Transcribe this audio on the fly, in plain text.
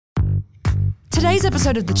Today's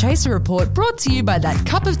episode of The Chaser Report brought to you by that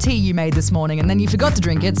cup of tea you made this morning and then you forgot to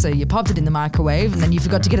drink it, so you popped it in the microwave and then you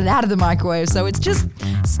forgot to get it out of the microwave, so it's just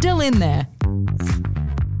still in there.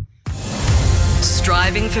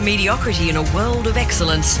 Striving for mediocrity in a world of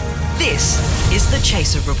excellence. This is The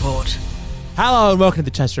Chaser Report. Hello and welcome to The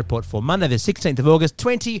Chaser Report for Monday the 16th of August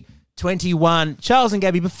 2021. Charles and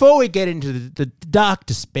Gabby, before we get into the dark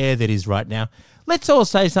despair that is right now, let's all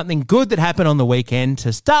say something good that happened on the weekend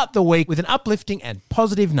to start the week with an uplifting and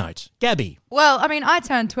positive note. Gabby. Well, I mean, I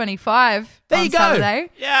turned 25 There on you go. Saturday.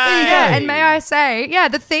 Yeah. There you go. And may I say,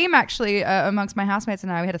 the theme actually, amongst my housemates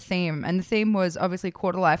and I, we had a theme. And the theme was obviously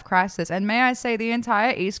quarter-life crisis. And may I say, the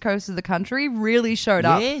entire east coast of the country really showed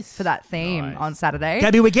up for that theme on Saturday.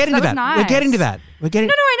 Gabby, we're getting So to that. nice. We're getting to that. No,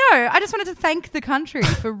 I know. I just wanted to thank the country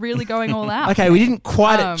for really going all out. Okay, we didn't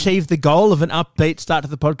quite achieve the goal of an upbeat start to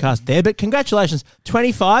the podcast there, but congratulations.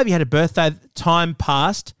 25, you had a birthday, time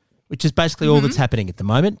passed, which is basically all that's happening at the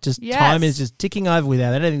moment. Time is just ticking over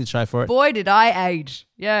without anything to show for it. Boy, did I age.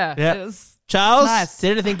 Yeah. It was Charles, nice.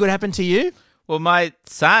 did anything good happen to you? Well, my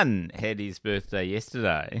son had his birthday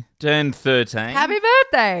yesterday, turned 13. Happy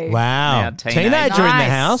birthday. Wow. Now Teenager teenager. in the Nice.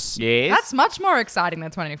 house. Yes. That's much more exciting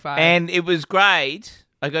than 25. And it was great.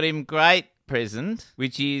 I got him a great present,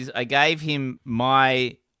 which is I gave him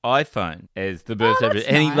my iPhone as the birthday that's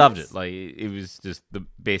present, and he nice. loved it. Like, it was just the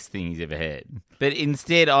best thing he's ever had. But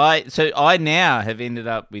instead, I now have ended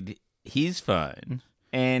up with his phone,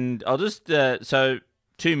 and I'll just so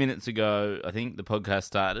 2 minutes ago, I think the podcast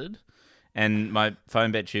started, and my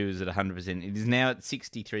phone battery was at 100%. It is now at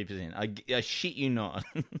 63%. I shit you not.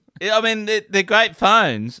 I mean, they're great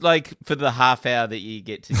phones, like, for the half hour that you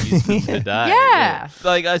get to use them per day. Yeah.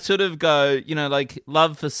 Like, I sort of go, like,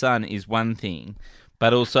 love for son is one thing,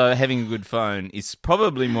 but also having a good phone is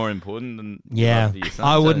probably more important than love for your son.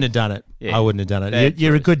 I So- wouldn't have done it. Yeah. I wouldn't have done it. Bad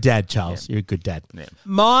You're a choice. good dad, Charles. Yeah. You're a good dad. Yeah.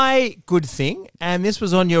 My good thing, and this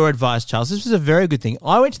was on your advice, Charles, this was a very good thing.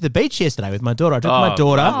 I went to the beach yesterday with my daughter. I took my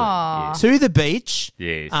daughter lovely. to the beach.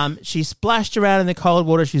 Yes. She splashed around in the cold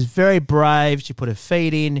water. She was very brave. She put her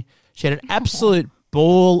feet in. She had an absolute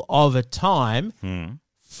ball of a time.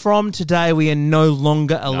 From today, we are no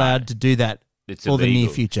longer allowed to do that It's for the near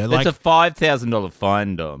illegal. future. It's a $5,000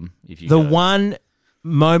 fine, Dom, if you the go. one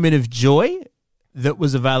moment of joy that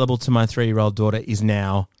was available to my 3-year-old daughter is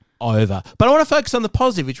now over. But I want to focus on the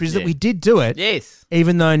positive, which was that we did do it. Yes.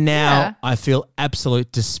 Even though now Yeah. I feel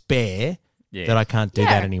absolute despair Yes. that I can't do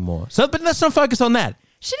that anymore. So, but let's not focus on that.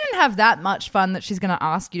 she didn't have that much fun that she's going to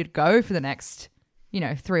ask you to go for the next,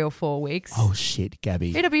 3 or 4 weeks. Oh shit,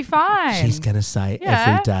 Gabby. It'll be fine. She's going to say Yeah.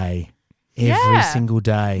 every day. Every Yeah. single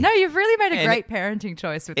day. No, you've really made a And great parenting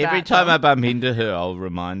choice with Every that. time I Dom. bump into her, I'll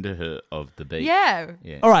remind her of the beach. Yeah.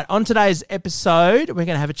 All right, on today's episode, we're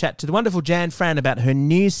going to have a chat to the wonderful Fran about her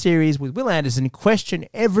new series with Will Anderson, Question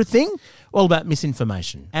Everything, all about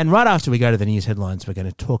misinformation. And right after we go to the news headlines, we're going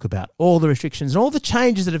to talk about all the restrictions and all the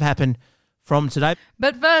changes that have happened from today.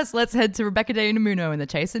 But first, let's head to Rebecca De Unamuno in the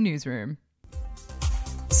Chaser newsroom.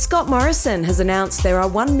 Scott Morrison has announced there are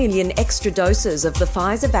 1 million extra doses of the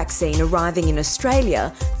Pfizer vaccine arriving in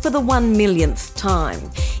Australia for the 1 millionth time.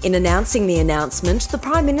 In announcing the announcement, the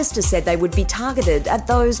Prime Minister said they would be targeted at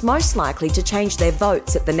those most likely to change their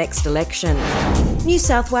votes at the next election. New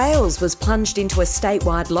South Wales was plunged into a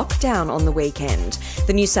statewide lockdown on the weekend.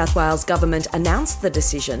 The New South Wales government announced the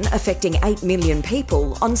decision, affecting 8 million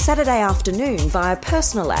people, on Saturday afternoon via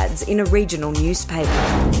personal ads in a regional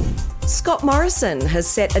newspaper. Scott Morrison has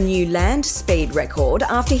set a new land speed record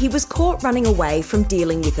after he was caught running away from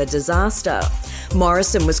dealing with a disaster.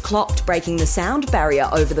 Morrison was clocked breaking the sound barrier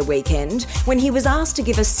over the weekend when he was asked to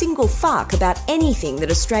give a single fuck about anything that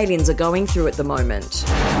Australians are going through at the moment.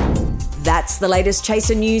 That's the latest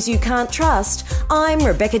Chaser news you can't trust. I'm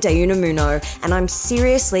Rebecca De Unamuno, and I'm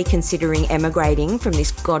seriously considering emigrating from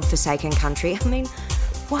this godforsaken country. I mean,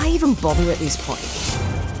 why even bother at this point?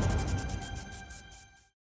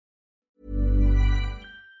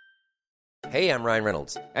 Hey, I'm Ryan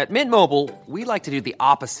Reynolds. At Mint Mobile, we like to do the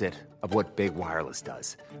opposite of what Big Wireless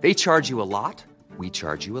does. They charge you a lot, we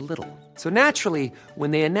charge you a little. So naturally,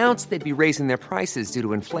 when they announced they'd be raising their prices due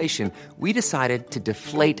to inflation, we decided to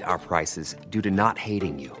deflate our prices due to not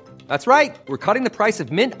hating you. That's right. We're cutting the price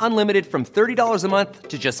of Mint Unlimited from $30 a month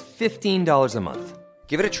to just $15 a month.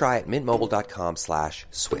 Give it a try at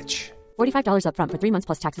mintmobile.com/switch. $45 up front for 3 months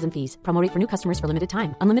plus taxes and fees. Promo rate for new customers for limited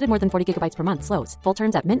time. Unlimited more than 40 gigabytes per month. Slows full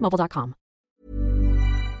terms at mintmobile.com.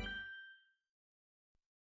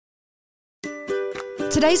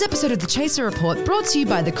 Today's episode of The Chaser Report brought to you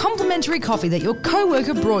by the complimentary coffee that your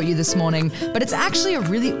coworker brought you this morning. But it's actually a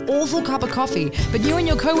really awful cup of coffee. But you and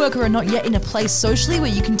your coworker are not yet in a place socially where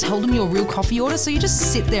you can tell them your real coffee order, so you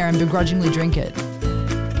just sit there and begrudgingly drink it.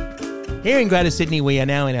 Here in Greater Sydney, we are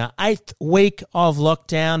now in our 8th week of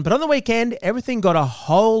lockdown. But on the weekend, everything got a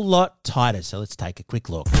whole lot tighter. So let's take a quick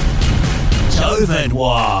look. COVID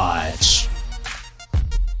Watch.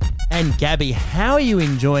 And Gabby, how are you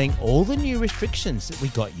enjoying all the new restrictions that we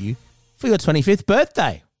got you for your 25th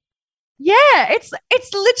birthday? Yeah, it's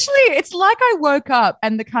literally, it's like I woke up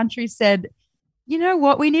and the country said, you know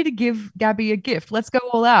what, we need to give Gabby a gift. Let's go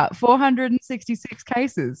all out. 466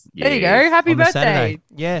 cases. Yes. There you go. Happy On the birthday. Saturday.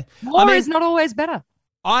 Yeah. War is not always better.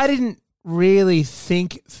 I didn't really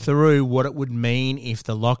think through what it would mean if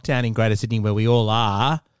the lockdown in Greater Sydney, where we all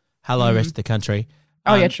are, rest of the country,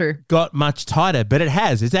 Oh, yeah, true. got much tighter, but it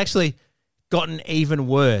has. It's actually gotten even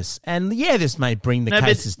worse. And yeah, this may bring the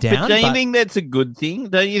cases down. But don't you think that's a good thing?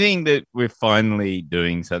 Don't you think that we're finally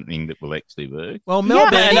doing something that will actually work? Well,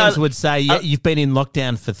 Melbournians would say you've been in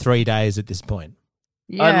lockdown for 3 days at this point.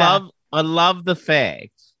 Yeah. I love the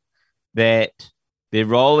fact that they're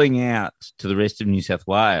rolling out to the rest of New South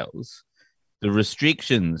Wales the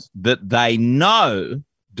restrictions that they know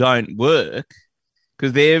don't work,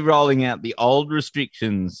 because they're rolling out the old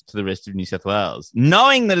restrictions to the rest of New South Wales,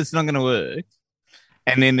 knowing that it's not going to work,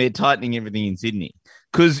 and then they're tightening everything in Sydney.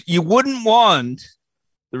 Because you wouldn't want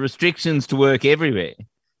the restrictions to work everywhere.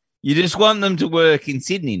 You just want them to work in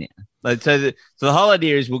Sydney now. Like, so the whole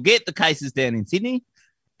idea is we'll get the cases down in Sydney,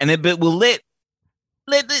 but we'll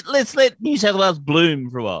let's let New South Wales bloom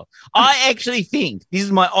for a while. I actually think, this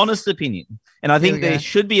is my honest opinion, and I think there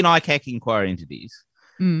should be an ICAC inquiry into this,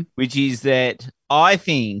 which is that I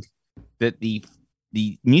think that the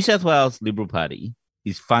New South Wales Liberal Party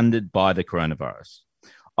is funded by the coronavirus.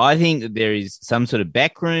 I think that there is some sort of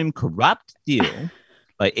backroom corrupt deal,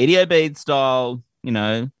 like Eddie Obeid style,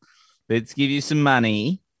 let's give you some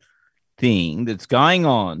money thing that's going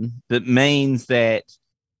on that means that,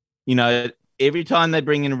 every time they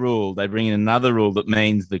bring in a rule, they bring in another rule that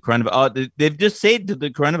means the coronavirus. They've just said to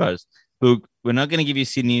the coronavirus, look, we're not going to give you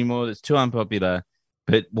Sydney anymore. It's too unpopular.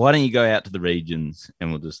 But why don't you go out to the regions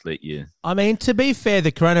and we'll just let you... I mean, to be fair,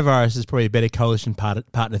 the coronavirus is probably a better coalition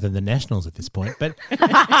partner than the Nationals at this point. But it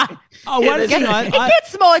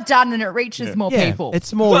gets more done and it reaches more people.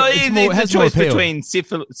 It's more. Well, it has a choice more appeal. between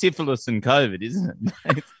syphilis and COVID, isn't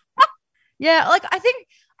it? Yeah, like I think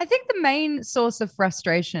the main source of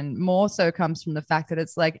frustration more so comes from the fact that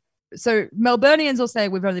it's like, so Melburnians will say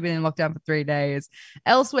we've only been in lockdown for 3 days.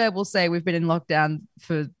 Elsewhere we'll say we've been in lockdown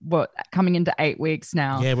for coming into 8 weeks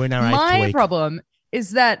now. Yeah, we're in our 8th My week. problem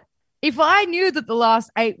is that if I knew that the last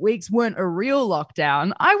 8 weeks weren't a real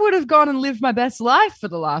lockdown, I would have gone and lived my best life for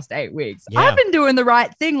the last 8 weeks. Yeah. I've been doing the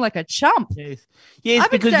right thing like a chump. Yes, I've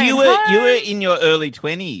been because staying you were home. in your early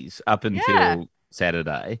 20s up until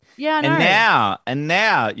Saturday. Yeah, I know. And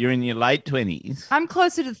now you're in your late 20s. I'm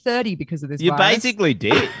closer to 30 because of this You're virus. basically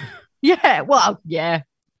dead. Yeah, well, yeah.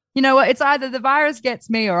 You know what? It's either the virus gets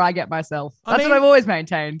me or I get myself. That's what I've always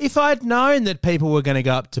maintained. If I'd known that people were going to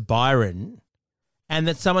go up to Byron and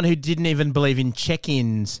that someone who didn't even believe in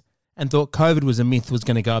check-ins and thought COVID was a myth was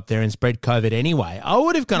going to go up there and spread COVID anyway, I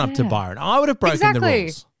would have gone up to Byron. I would have broken the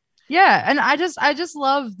rules. Yeah, and I just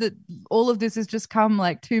love that all of this has just come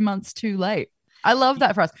like 2 months too late. I love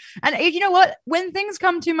that for us. And you know what? When things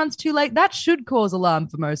come 2 months too late, that should cause alarm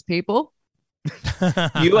for most people.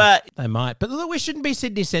 They might. But look, we shouldn't be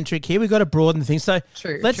Sydney-centric here. We've got to broaden things. So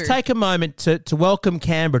let's take a moment to welcome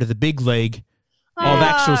Canberra to the big league of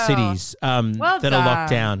actual cities that are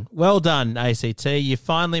locked down. Well done, ACT. You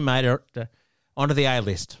finally made it onto the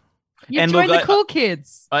A-list. You joined the cool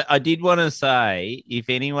kids. I did want to say, if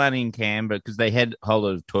anyone in Canberra, because they had a whole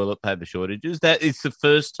lot of toilet paper shortages, that it's the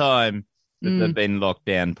first time that they've been locked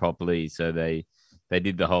down properly. So they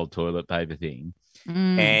did the whole toilet paper thing.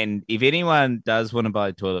 And if anyone does want to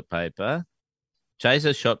buy toilet paper,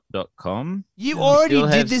 chasershop.com. You already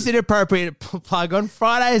did this inappropriate plug on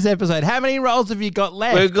Friday's episode. How many rolls have you got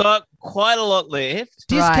left? We've got quite a lot left.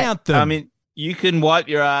 Discount them. I mean, you can wipe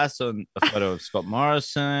your ass on a photo of Scott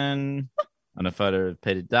Morrison, on a photo of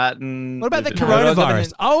Peter Dutton. What about the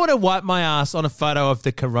coronavirus? I want to wipe my ass on a photo of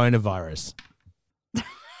the coronavirus. This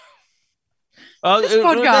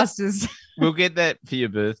podcast is... We'll get that for your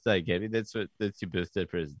birthday, Gabby. That's your birthday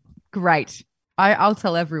present. Great. I'll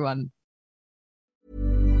tell everyone.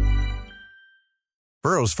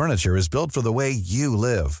 Burrow's furniture is built for the way you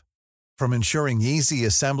live. From ensuring easy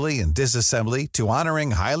assembly and disassembly to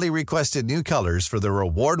honoring highly requested new colors for their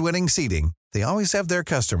award-winning seating, they always have their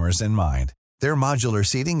customers in mind. Their modular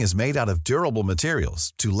seating is made out of durable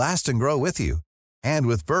materials to last and grow with you. And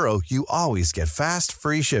with Burrow, you always get fast,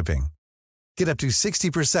 free shipping. Get up to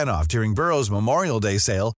 60% off during Burrow's Memorial Day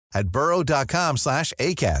sale at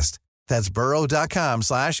burrow.com/ACAST. That's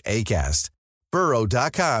burrow.com/ACAST.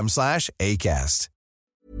 burrow.com/ACAST.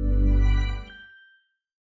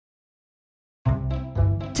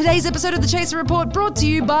 Today's episode of The Chaser Report brought to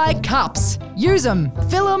you by Cups. Use them,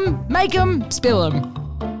 fill them, make them, spill them.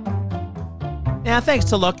 Now, thanks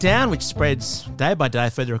to lockdown, which spreads day by day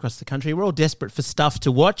further across the country, we're all desperate for stuff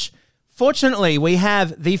to watch. Fortunately, we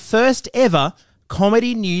have the first ever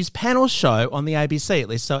comedy news panel show on the ABC, at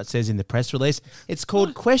least so it says in the press release. It's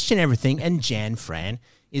called Question Everything, and Jan Fran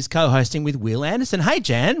is co-hosting with Will Anderson. Hey,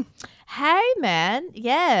 Jan. Hey, man.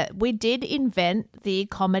 Yeah, we did invent the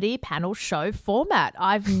comedy panel show format.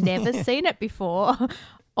 I've never seen it before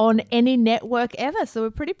on any network ever, so we're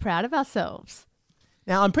pretty proud of ourselves.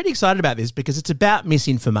 Now, I'm pretty excited about this because it's about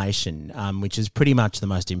misinformation, which is pretty much the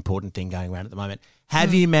most important thing going around at the moment.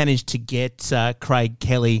 Have you managed to get Craig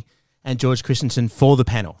Kelly and George Christensen for the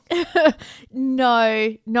panel?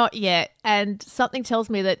 No, not yet. And something tells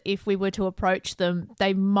me that if we were to approach them,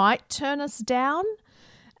 they might turn us down.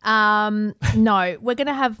 No, we're going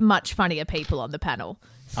to have much funnier people on the panel.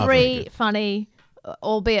 Three funny,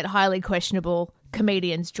 albeit highly questionable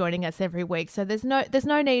comedians joining us every week. So there's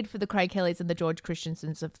no need for the Craig Kellys and the George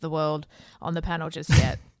Christensens of the world on the panel just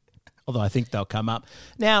yet. Although I think they'll come up.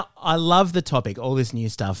 Now, I love the topic, all this new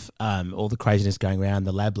stuff, all the craziness going around,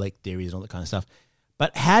 the lab leak theories and all that kind of stuff.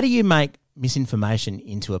 But how do you make misinformation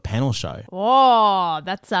into a panel show? Oh,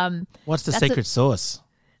 that's What's the secret sauce?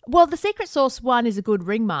 Well, the secret sauce one is a good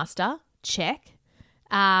ringmaster. Check.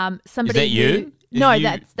 Somebody Is that you? No,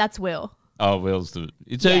 You- that's Will. Oh, Will's the.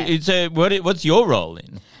 Yeah. What's your role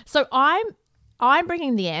in? So I'm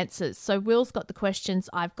bringing the answers. So Will's got the questions,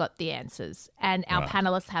 I've got the answers, and our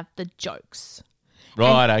panelists have the jokes.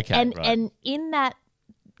 Right. And, okay. And right. and in that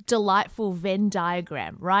delightful Venn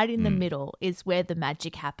diagram, right in the middle is where the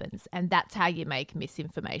magic happens, and that's how you make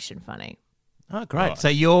misinformation funny. Oh, great. So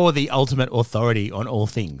you're the ultimate authority on all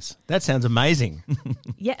things. That sounds amazing.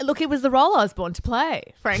 Yeah, look, it was the role I was born to play,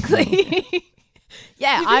 frankly.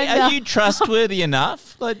 Yeah, Are you trustworthy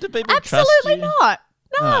enough? Like, do people trust you? absolutely not.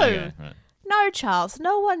 No. Oh, okay, right. No, Charles,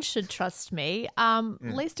 no one should trust me,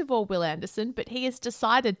 least of all Will Anderson, but he has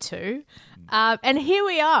decided to. And here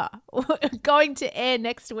we are, going to air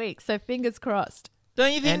next week, so fingers crossed.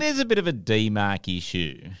 Don't you think there's a bit of a DMARC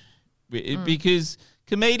issue? Because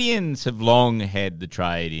comedians have long had the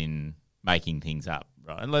trade in making things up,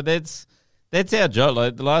 right? Like that's our job.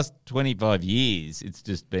 Like the last 25 years, it's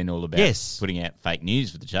just been all about putting out fake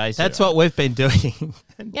news for the Chaser. That's what we've been doing.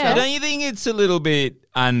 Yeah. So don't you think it's a little bit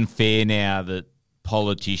unfair now that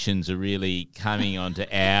politicians are really coming onto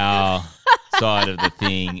our side of the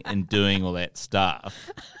thing and doing all that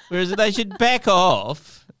stuff? Whereas they should back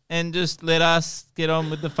off and just let us get on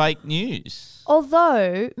with the fake news.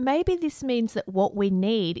 Although, maybe this means that what we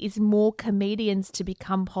need is more comedians to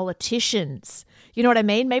become politicians. You know what I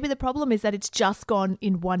mean? Maybe the problem is that it's just gone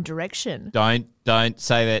in one direction. Don't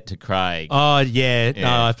say that to Craig. Oh, yeah. No,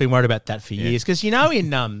 I've been worried about that for years. Because, you know,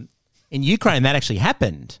 in Ukraine, that actually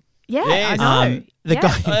happened. Yeah, Yes. I know. The Yeah.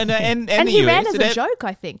 guy... and And the he US. ran as Did a that- joke,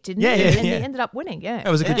 I think, didn't Yeah, he? yeah, And yeah. he ended up winning, yeah.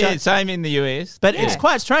 That was a good Yeah, joke. same in the US. But it's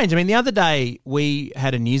quite strange. I mean, the other day we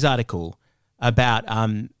had a news article about,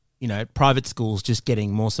 private schools just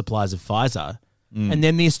getting more supplies of Pfizer. And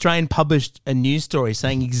then the Australian published a news story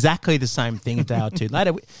saying exactly the same thing a day or two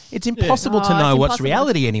later. It's impossible to Oh, know it's what's impossible.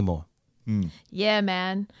 reality anymore. Yeah,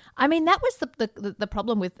 man. I mean, that was the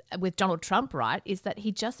problem with Donald Trump, right? Is that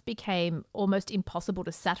he just became almost impossible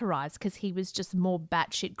to satirize because he was just more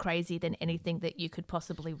batshit crazy than anything that you could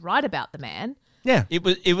possibly write about the man. Yeah.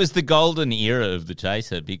 It was the golden era of the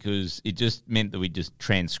Chaser because it just meant that we just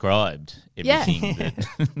transcribed everything that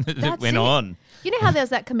That's went it. on. You know how there's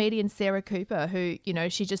that comedian Sarah Cooper who,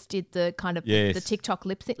 she just did the kind of Yes. the TikTok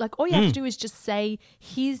lip sync. Like all you have to do is just say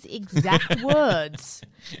his exact words.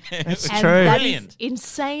 That's And true. that is Brilliant.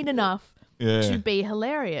 insane enough to be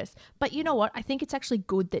hilarious. But you know what? I think it's actually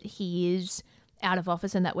good that he is out of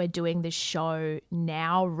office and that we're doing this show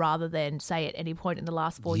now rather than, say, at any point in the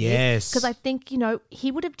last 4 years. Yes. Because I think,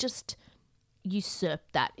 he would have just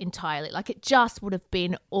usurped that entirely. Like it just would have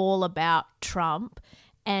been all about Trump.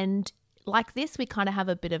 And like this, we kind of have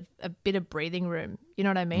a bit of breathing room, you know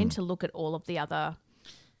what I mean, to look at all of the other.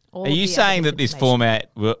 Are you saying that this format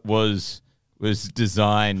was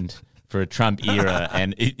designed for a Trump era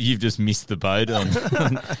and you've just missed the boat on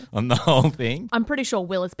the whole thing? I'm pretty sure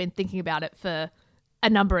Will has been thinking about it for a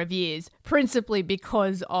number of years, principally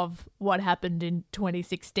because of what happened in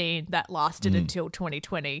 2016 that lasted until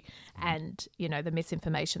 2020 and, the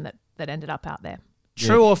misinformation that ended up out there.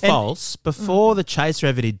 True or false, before the Chaser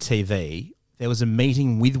ever did TV, there was a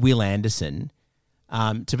meeting with Will Anderson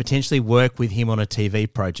to potentially work with him on a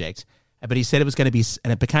TV project. But he said it was going to be,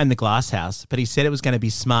 and it became The Glass House, but he said it was going to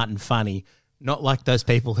be smart and funny, not like those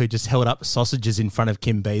people who just held up sausages in front of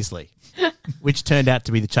Kim Beazley, which turned out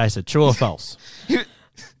to be The Chaser. True or false?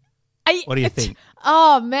 What do you think?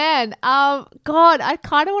 Oh, man. God, I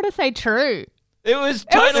kind of want to say true. It was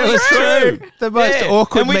totally true. The most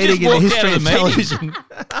awkward meeting in the history of television.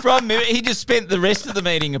 He just spent the rest of the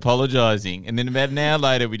meeting apologising, and then about an hour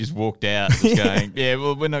later, we just walked out, just going,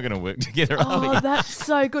 well, we're not going to work together. Oh, that's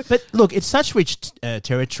so good. But look, it's such rich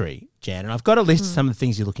territory, Jan, and I've got a list of some of the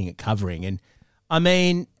things you're looking at covering. And I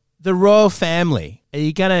mean, the royal family. Are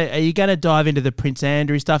you gonna dive into the Prince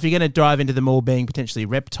Andrew stuff? Are you gonna dive into them all being potentially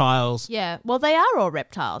reptiles? Yeah, well, they are all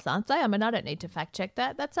reptiles, aren't they? I mean, I don't need to fact check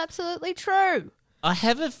that. That's absolutely true. I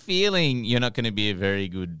have a feeling you're not going to be a very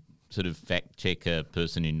good sort of fact checker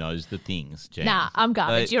person who knows the things, Jan. Nah, I'm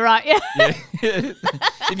garbage. You're right. Yeah.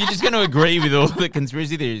 If you're just going to agree with all the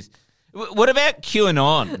conspiracy theories, what about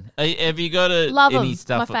QAnon? Have you got any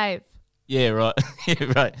stuff? My fave. Yeah, right.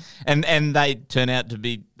 Yeah, right. And they turn out to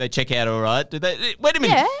be, they check out all right. Do they? Wait a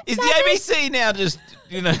minute. Yeah, is the ABC now just,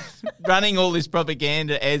 running all this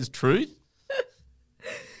propaganda as truth?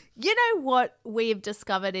 You know what we've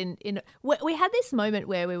discovered we had this moment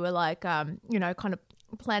where we were like, kind of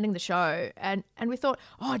planning the show and we thought,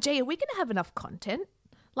 oh, gee, are we going to have enough content?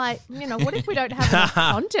 Like, what if we don't have enough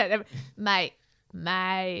content? Mate,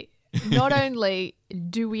 not only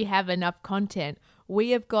do we have enough content,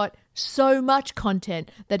 we have got so much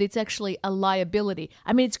content that it's actually a liability.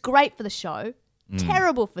 I mean, it's great for the show,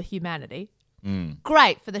 terrible for humanity,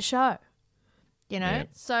 great for the show, Yep.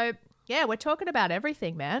 So... yeah, we're talking about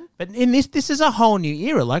everything, man. But in this is a whole new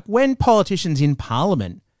era. Like when politicians in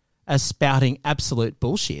Parliament are spouting absolute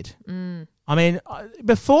bullshit. I mean,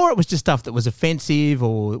 before it was just stuff that was offensive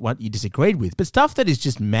or what you disagreed with, but stuff that is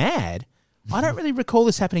just mad. I don't really recall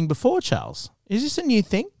this happening before, Charles. Is this a new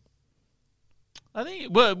thing? I think.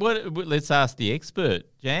 Let's ask the expert,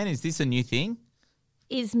 Jan. Is this a new thing?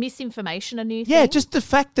 Is misinformation a new thing? Yeah, just the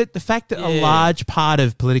fact that a large part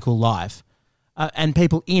of political life. And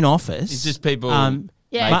people in office. It's just people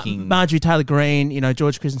making... Marjorie Taylor Greene,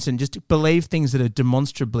 George Christensen, just believe things that are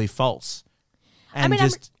demonstrably false. And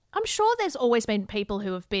I'm sure there's always been people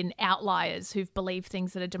who have been outliers who've believed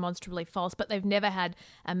things that are demonstrably false, but they've never had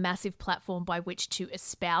a massive platform by which to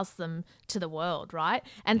espouse them to the world, right?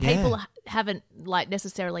 And people haven't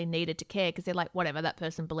necessarily needed to care because they're like, whatever, that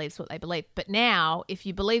person believes what they believe. But now, if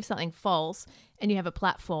you believe something false and you have a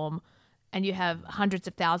platform and you have hundreds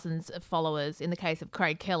of thousands of followers, in the case of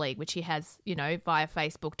Craig Kelly, which he has, via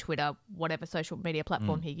Facebook, Twitter, whatever social media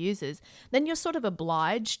platform he uses, then you're sort of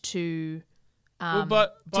obliged to, by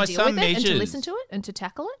to deal some with it measures, and to listen to it and to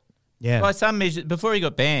tackle it. Yeah. By some measures, before he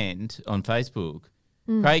got banned on Facebook,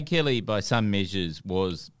 Craig Kelly, by some measures,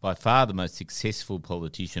 was by far the most successful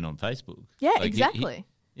politician on Facebook. Yeah, exactly.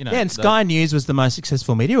 And Sky News was the most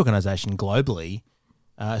successful media organisation globally.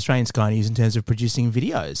 Australian Sky News in terms of producing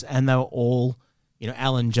videos, and they were all,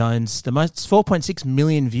 Alan Jones, the most 4.6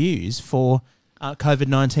 million views for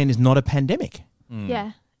COVID-19 is not a pandemic.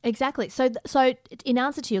 Yeah, exactly. So in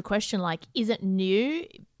answer to your question, is it new?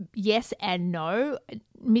 Yes and no.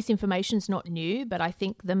 Misinformation's not new, but I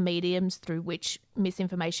think the mediums through which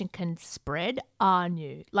misinformation can spread are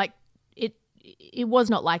new. It was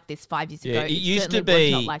not like this 5 years ago. It used to be.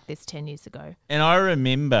 It was not like this 10 years ago. And I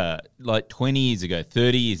remember 20 years ago,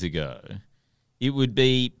 30 years ago, it would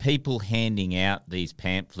be people handing out these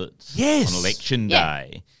pamphlets on election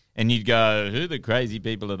day. And you'd go, who the crazy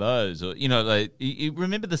people are those? Or, you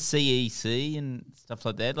remember the CEC and stuff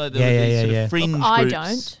like that? There were these sort of fringe groups I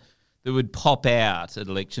don't. that would pop out at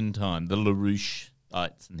election time, the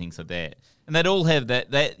LaRouche-ites and things like that. And they'd all have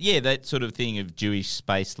that sort of thing of Jewish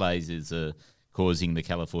space lasers are causing the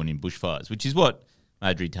Californian bushfires, which is what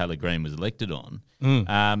Marjorie Taylor Greene was elected on.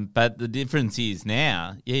 But the difference is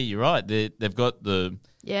now, you're right. They've got the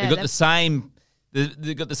same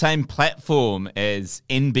platform as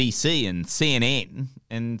NBC and CNN,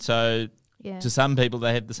 and so to some people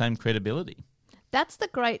they have the same credibility. That's the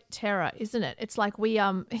great terror, isn't it? It's like we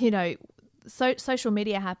so social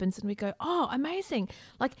media happens and we go, oh, amazing.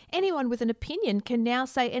 Like anyone with an opinion can now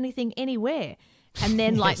say anything anywhere. And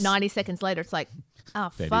then 90 seconds later, it's like, oh,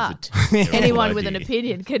 fuck. Anyone with an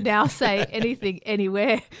opinion can now say anything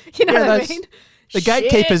anywhere. You know what I mean? The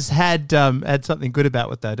gatekeepers had something good about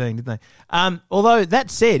what they were doing, didn't they? Although,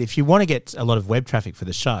 that said, if you want to get a lot of web traffic for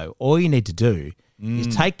the show, all you need to do is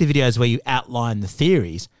take the videos where you outline the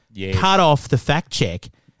theories, cut off the fact check,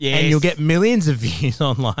 and you'll get millions of views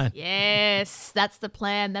online. Yes, that's the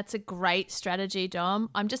plan. That's a great strategy, Dom.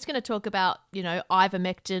 I'm just going to talk about,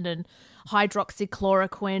 ivermectin and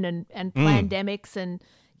hydroxychloroquine and pandemics and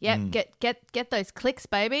get those clicks,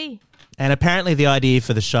 baby. And apparently the idea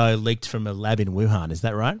for the show leaked from a lab in Wuhan. Is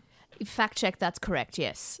that right? Fact check, that's correct,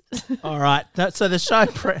 yes. All right. So the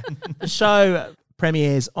show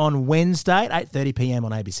premieres on Wednesday at 8:30 p.m.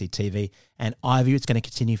 on ABC TV and iView. It's going to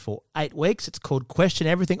continue for 8 weeks. It's called Question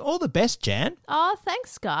Everything. All the best, Jan. Oh,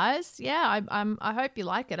 thanks, guys. Yeah, I hope you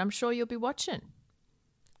like it. I'm sure you'll be watching.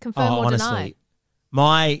 Confirm or honestly,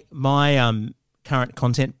 deny. My current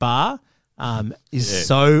content bar is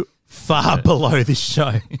so far below this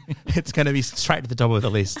show. It's going to be straight to the top of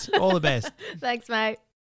the list. All the best. Thanks, mate.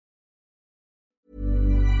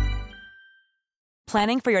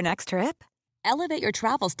 Planning for your next trip? Elevate your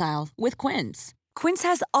travel style with Quince. Quince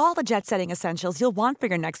has all the jet-setting essentials you'll want for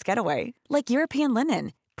your next getaway, like European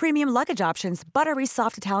linen, premium luggage options, buttery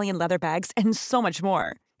soft Italian leather bags, and so much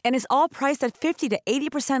more. And is all priced at 50 to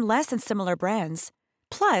 80% less than similar brands.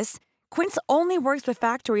 Plus, Quince only works with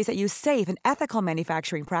factories that use safe and ethical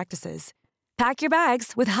manufacturing practices. Pack your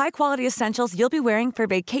bags with high-quality essentials you'll be wearing for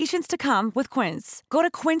vacations to come with Quince. Go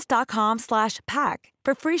to quince.com/pack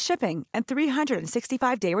for free shipping and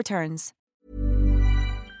 365-day returns.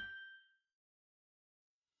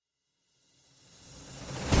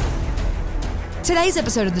 Today's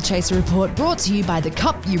episode of The Chaser Report brought to you by the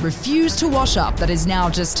cup you refuse to wash up that is now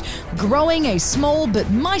just growing a small but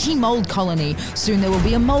mighty mold colony. Soon there will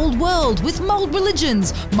be a mold world with mold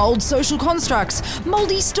religions, mold social constructs,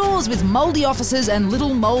 moldy stores with moldy offices, and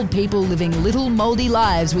little mold people living little moldy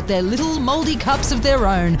lives with their little moldy cups of their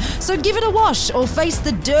own. So give it a wash or face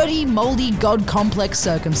the dirty, moldy, god-complex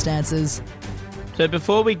circumstances. So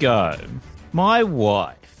before we go, my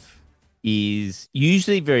wife is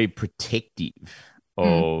usually very protective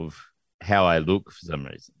of how I look for some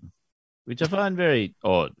reason, which I find very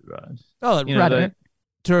odd, right? Oh, right.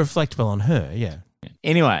 To reflect well on her, yeah.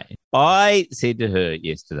 Anyway, I said to her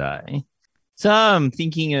yesterday, so I'm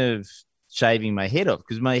thinking of shaving my head off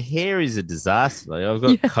because my hair is a disaster. Like, I've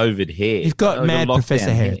got COVID hair. You've got mad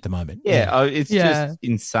professor hair at the moment. Yeah. It's just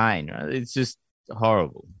insane, right? It's just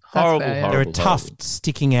horrible. Horrible. There are tufts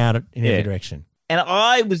sticking out in every direction. And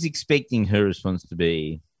I was expecting her response to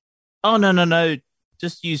be, oh, no,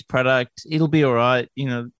 just use product. It'll be all right.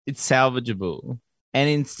 It's salvageable. And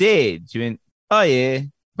instead, she went, oh, yeah,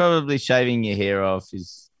 probably shaving your hair off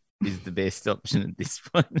is the best option at this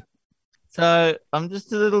point. So I'm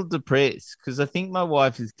just a little depressed because I think my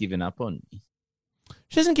wife has given up on me.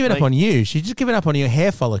 She hasn't given up on you. She's just given up on your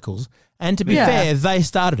hair follicles. And to be fair, they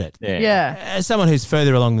started it. Yeah. As someone who's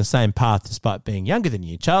further along the same path despite being younger than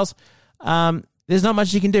you, Charles, there's not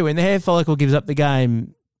much you can do. When the hair follicle gives up the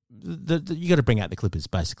game, you got to bring out the clippers,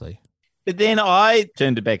 basically. But then I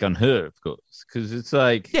turned it back on her, of course, because it's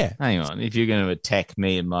like, hang on, if you're going to attack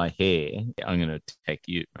me and my hair, I'm going to attack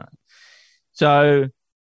you, right? So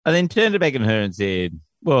I then turned it back on her and said,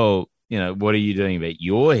 well, what are you doing about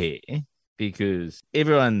your hair? Because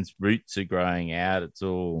everyone's roots are growing out. It's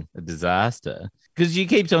all a disaster. Because she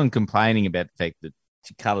keeps on complaining about the fact that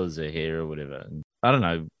she colours her hair or whatever. I don't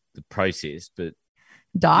know the process, but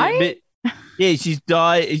dye. She's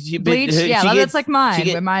dyed. Bleach. That's like mine.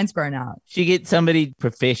 Where mine's grown out. She gets somebody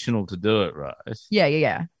professional to do it, right?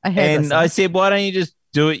 Yeah. And I said, why don't you just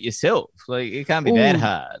do it yourself? Like, it can't be that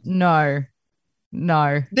hard. No.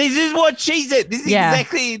 This is what she said. This is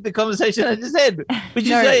exactly the conversation I just had.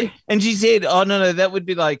 But and she said, oh, no, that would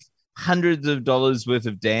be like hundreds of dollars worth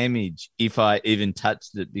of damage if I even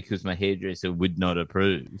touched it because my hairdresser would not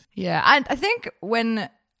approve. Yeah, I think when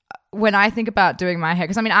I think about doing my hair,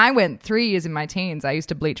 because I went 3 years in my teens, I used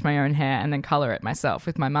to bleach my own hair and then color it myself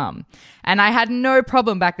with my mum. And I had no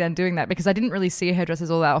problem back then doing that because I didn't really see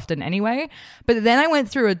hairdressers all that often anyway. But then I went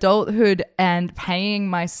through adulthood and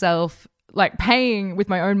paying with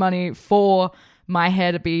my own money for my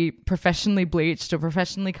hair to be professionally bleached or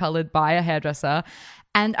professionally colored by a hairdresser.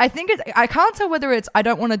 And I think I can't tell whether it's I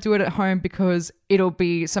don't want to do it at home because it'll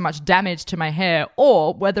be so much damage to my hair,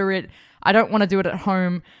 or whether I don't want to do it at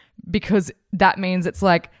home because that means it's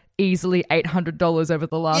like easily $800 over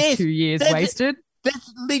the last 2 years wasted.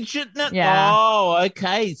 That's legit. Yeah. Oh,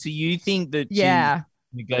 okay. So you think that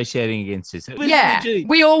negotiating against this. Yeah,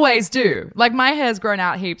 we always do. Like, my hair's grown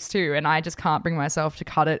out heaps too, and I just can't bring myself to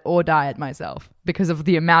cut it or dye it myself because of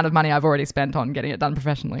the amount of money I've already spent on getting it done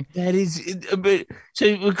professionally. That is, but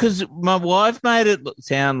so because my wife made it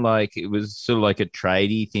sound like it was sort of like a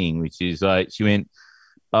tradie thing, which is like she went,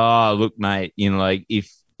 "Oh, look, mate, like if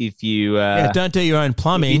you don't do your own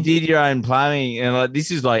plumbing. You did your own plumbing, and like this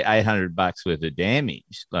is like $800 worth of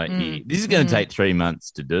damage. Like this is going to take 3 months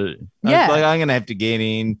to do. Yeah, like I'm going to have to get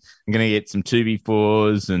in. I'm going to get some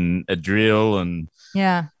 2x4s and a drill, and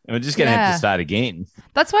we're just going to have to start again.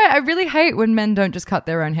 That's why I really hate when men don't just cut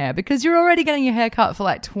their own hair, because you're already getting your hair cut for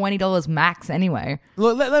like $20 max anyway.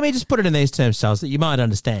 Look, let me just put it in these terms, Charles, that you might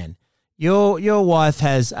understand. Your wife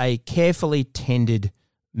has a carefully tended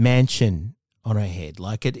mansion on her head.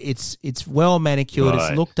 Like it's well manicured,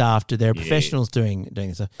 it's looked after. There are professionals doing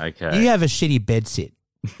this. Okay. You have a shitty bed sit.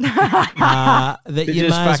 That you just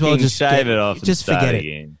might as well just shave it off. Just and forget it.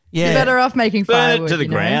 Again. Yeah. You're better off making burn firewood it to the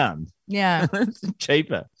ground. Yeah, it's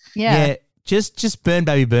cheaper. Yeah. Just burn,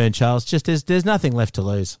 baby, burn, Charles. Just there's nothing left to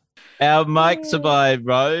lose. Our mics are by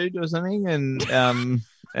Rode or something, and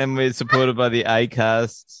we're supported by the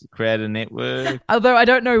Acast Creator Network. Although I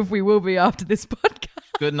don't know if we will be after this podcast.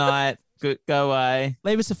 Good night. Go away.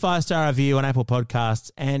 Leave us a 5-star review on Apple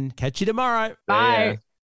Podcasts and catch you tomorrow. Bye.